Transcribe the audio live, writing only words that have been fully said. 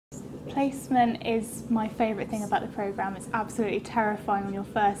Placement is my favourite thing about the programme. It's absolutely terrifying on your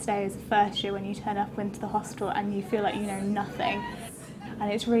first day as a first year when you turn up into the hospital and you feel like you know nothing.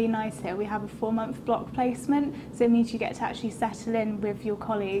 And it's really nice here. We have a 4-month block placement, so it means you get to actually settle in with your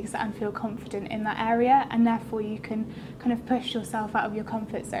colleagues and feel confident in that area, and therefore you can kind of push yourself out of your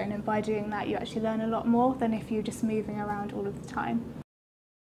comfort zone, and by doing that you actually learn a lot more than if you're just moving around all of the time.